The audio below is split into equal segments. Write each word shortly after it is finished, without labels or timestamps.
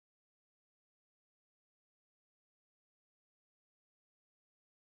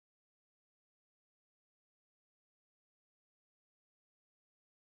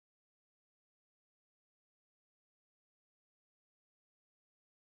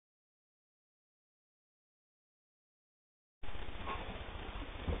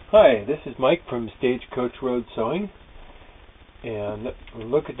Hi, this is Mike from Stagecoach Road Sewing, and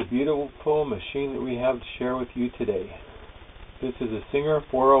look at the beautiful machine that we have to share with you today. This is a Singer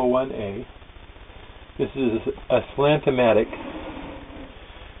 401A. This is a slant-o-matic,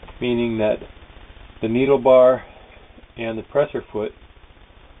 meaning that the needle bar and the presser foot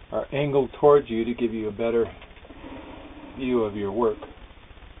are angled towards you to give you a better view of your work.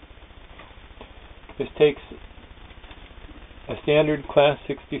 This takes a standard class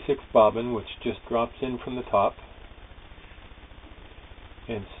 66 bobbin, which just drops in from the top,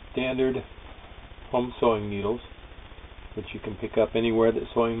 and standard home sewing needles, which you can pick up anywhere that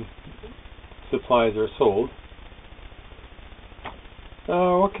sewing supplies are sold.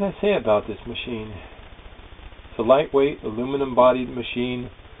 What can I say about this machine? It's a lightweight aluminum bodied machine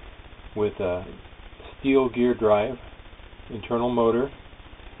with a steel gear drive, internal motor.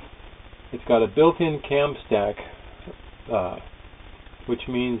 It's got a built-in cam stack, which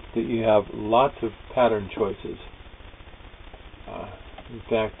means that you have lots of pattern choices. In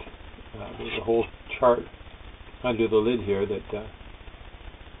fact, there's a whole chart under the lid here that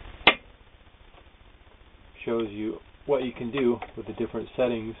shows you what you can do with the different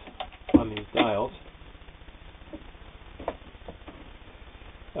settings on these dials.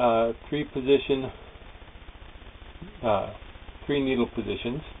 3 needle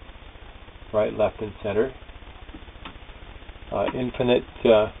positions, right, left, and center. Infinite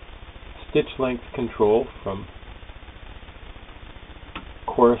stitch length control from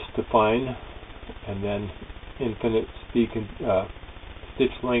coarse to fine, and then infinite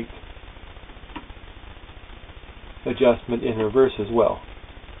stitch length adjustment in reverse as well.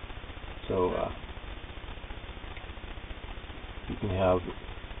 So you can have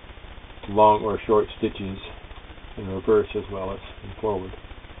long or short stitches in reverse as well as in forward.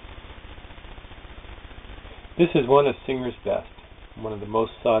 This is one of Singer's best, one of the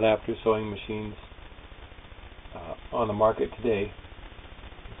most sought after sewing machines on the market today.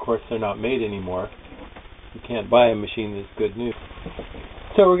 Of course, they're not made anymore. You can't buy a machine that's good new.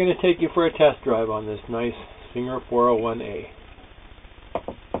 So we're going to take you for a test drive on this nice Singer 401A.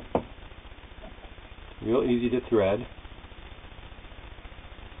 Real easy to thread.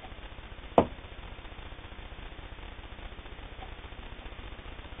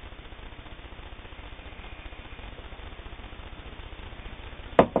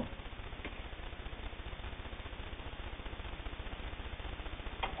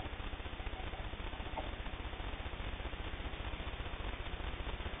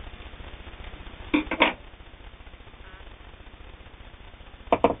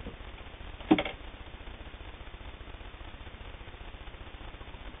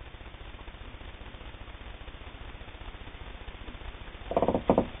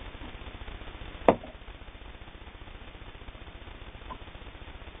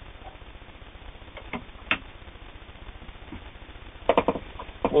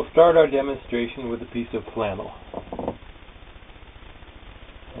 We'll start our demonstration with a piece of flannel.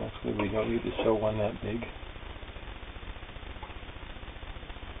 Actually, we don't need to sew one that big.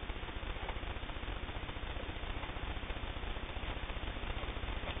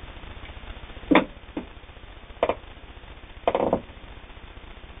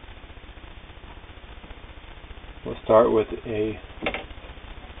 We'll start with a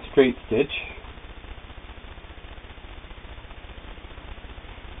straight stitch.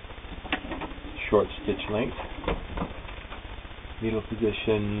 Short stitch length, needle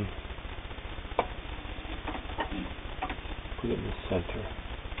position, put it in the center.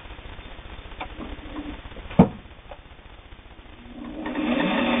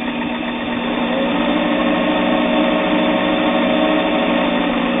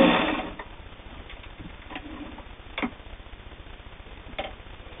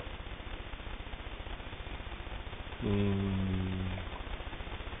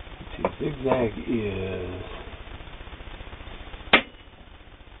 Zigzag is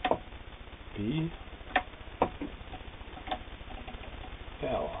B,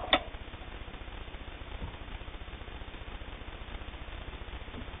 L.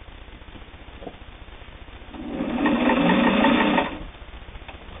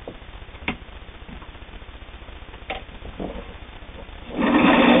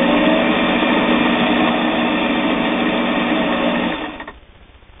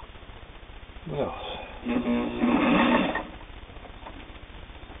 What else?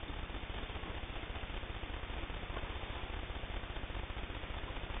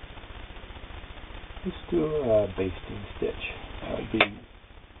 Let's do a basting stitch. That would be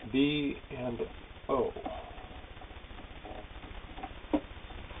B and O.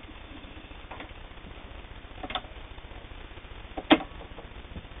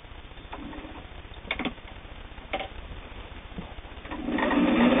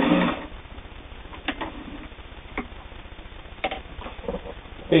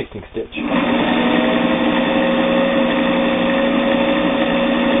 basting stitch.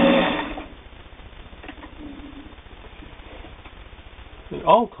 And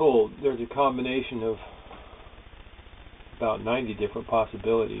all told, there's a combination of about 90 different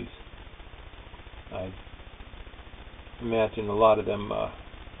possibilities. I imagine a lot of them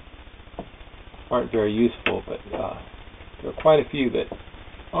aren't very useful, but there are quite a few that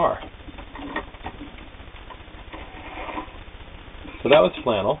are. So that was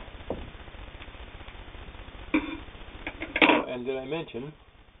flannel. Oh, and did I mention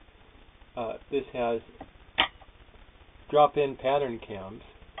this has drop-in pattern cams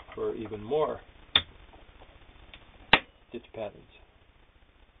for even more stitch patterns.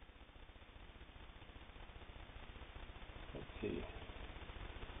 Let's see.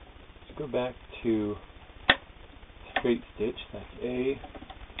 Let's go back to straight stitch. That's A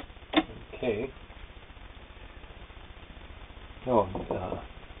and K. Oh,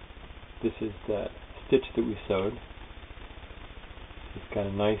 this is the stitch that we sewed. It's got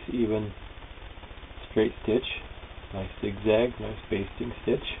a nice even straight stitch, nice zigzag, nice basting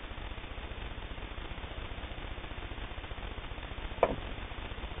stitch.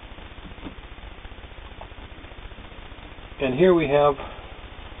 And here we have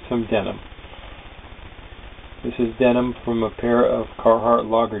some denim. This is denim from a pair of Carhartt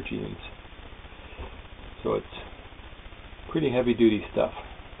logger jeans. So it's pretty heavy duty stuff.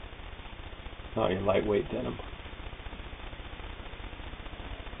 Not your lightweight denim.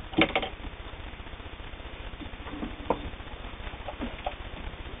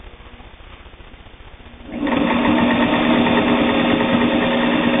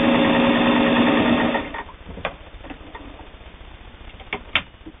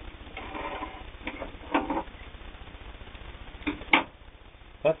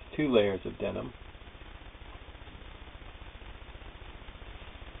 That's 2 layers of denim.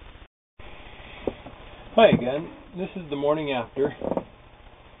 Hi again. This is the morning after.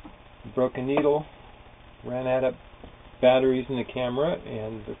 Broke a needle, ran out of batteries in the camera,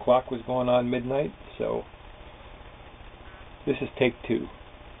 and the clock was going on midnight, so this is take 2.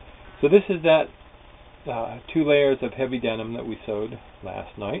 So this is that 2 layers of heavy denim that we sewed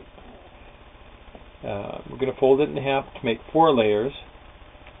last night. We're going to fold it in half to make 4 layers.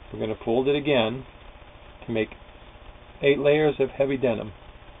 We're going to fold it again to make 8 layers of heavy denim.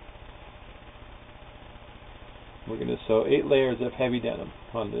 We're going to sew 8 layers of heavy denim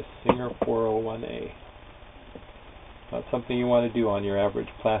on this Singer 401A. Not something you want to do on your average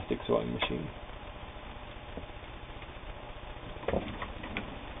plastic sewing machine.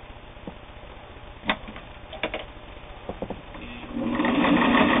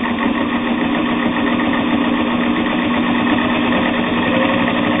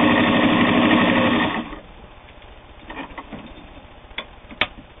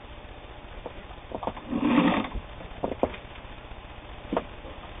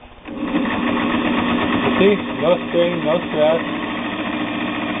 See? No strain, no stress.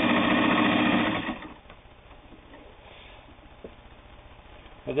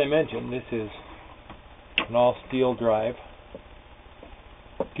 As I mentioned, this is an all-steel drive,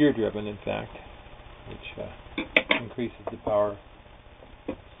 gear-driven in fact, which increases the power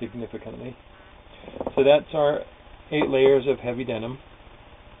significantly. So that's our 8 layers of heavy denim.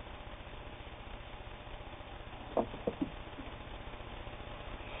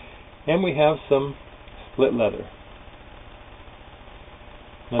 And we have some split leather.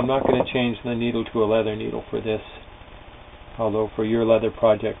 I'm not going to change the needle to a leather needle for this, although for your leather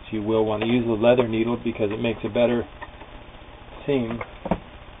projects you will want to use a leather needle because it makes a better seam.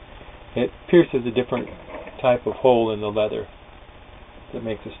 It pierces a different type of hole in the leather that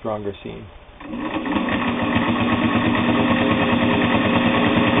makes a stronger seam.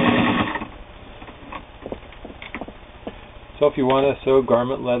 So if you want to sew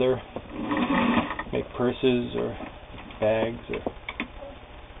garment leather, make purses or bags or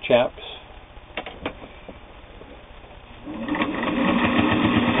chaps,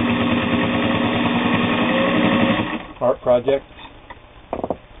 art projects,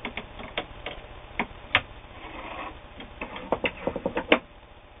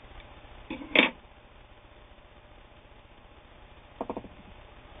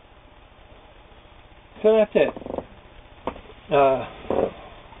 so that's it.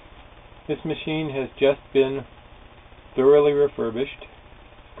 This machine has just been thoroughly refurbished.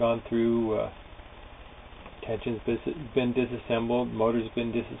 It's gone through, tension's been disassembled, motor's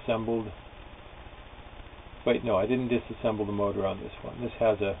been disassembled. Wait, no, I didn't disassemble the motor on this one. This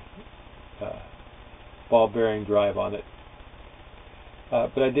has a ball bearing drive on it.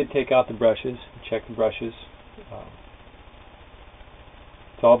 But I did take out the brushes, check the brushes,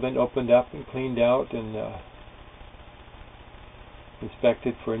 It's all been opened up and cleaned out and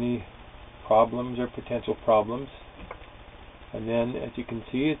inspected for any problems or potential problems. And then, as you can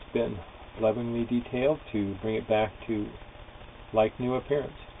see, it's been lovingly detailed to bring it back to like new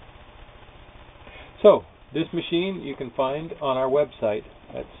appearance. So, this machine you can find on our website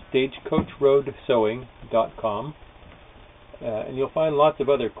at stagecoachroadsewing.com. And you'll find lots of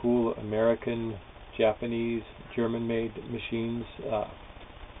other cool American, Japanese, German-made machines.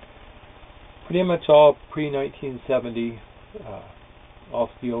 Pretty much all pre-1970, all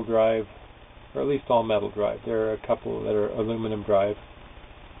steel drive, or at least all metal drive. There are a couple that are aluminum drive.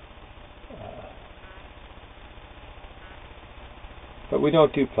 But we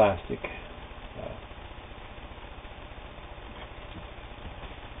don't do plastic.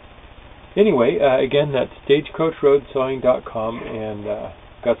 Anyway, again, that's stagecoachroadsewing.com, and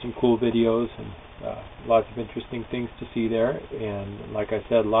got some cool videos and lots of interesting things to see there, and like I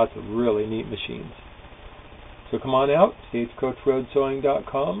said, lots of really neat machines. So come on out,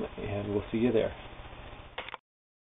 stagecoachroadsewing.com, and we'll see you there.